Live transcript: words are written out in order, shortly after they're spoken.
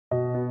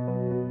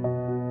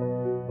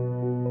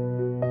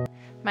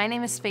My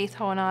name is Faith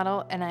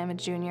Hohenadel, and I'm a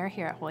junior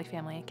here at Holy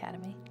Family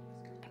Academy.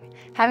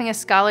 Having a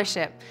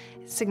scholarship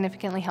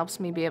significantly helps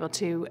me be able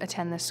to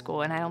attend this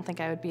school, and I don't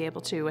think I would be able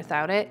to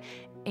without it,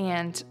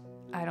 and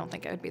I don't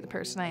think I would be the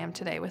person I am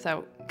today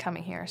without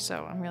coming here,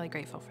 so I'm really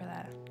grateful for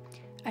that.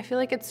 I feel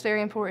like it's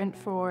very important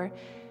for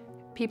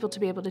people to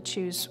be able to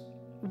choose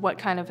what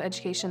kind of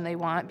education they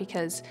want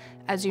because,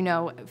 as you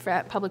know,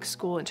 at public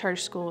school and charter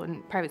school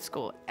and private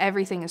school,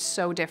 everything is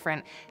so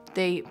different.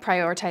 They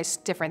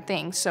prioritize different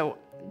things, so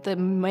the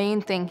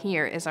main thing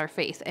here is our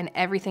faith, and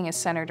everything is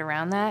centered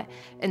around that,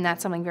 and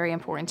that's something very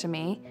important to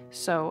me.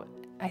 So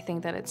I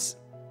think that it's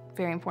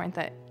very important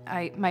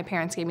that my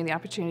parents gave me the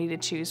opportunity to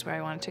choose where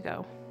I wanted to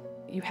go.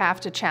 You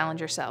have to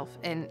challenge yourself,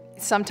 and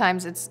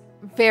sometimes it's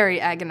very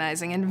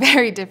agonizing and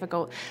very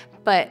difficult,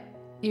 but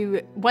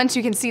once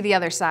you can see the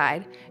other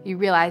side, you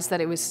realize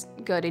that it was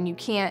good, and you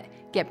can't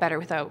get better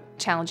without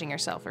challenging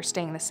yourself or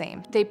staying the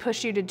same. They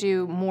push you to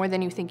do more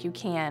than you think you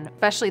can,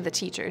 especially the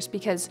teachers,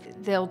 because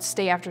they'll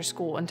stay after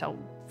school until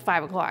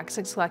 5 o'clock,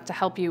 6 o'clock to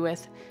help you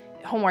with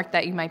homework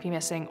that you might be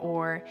missing,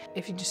 or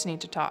if you just need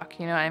to talk,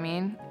 you know what I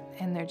mean?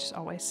 And they're just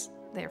always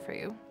there for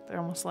you. They're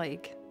almost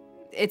like,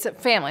 it's a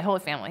family, whole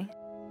family.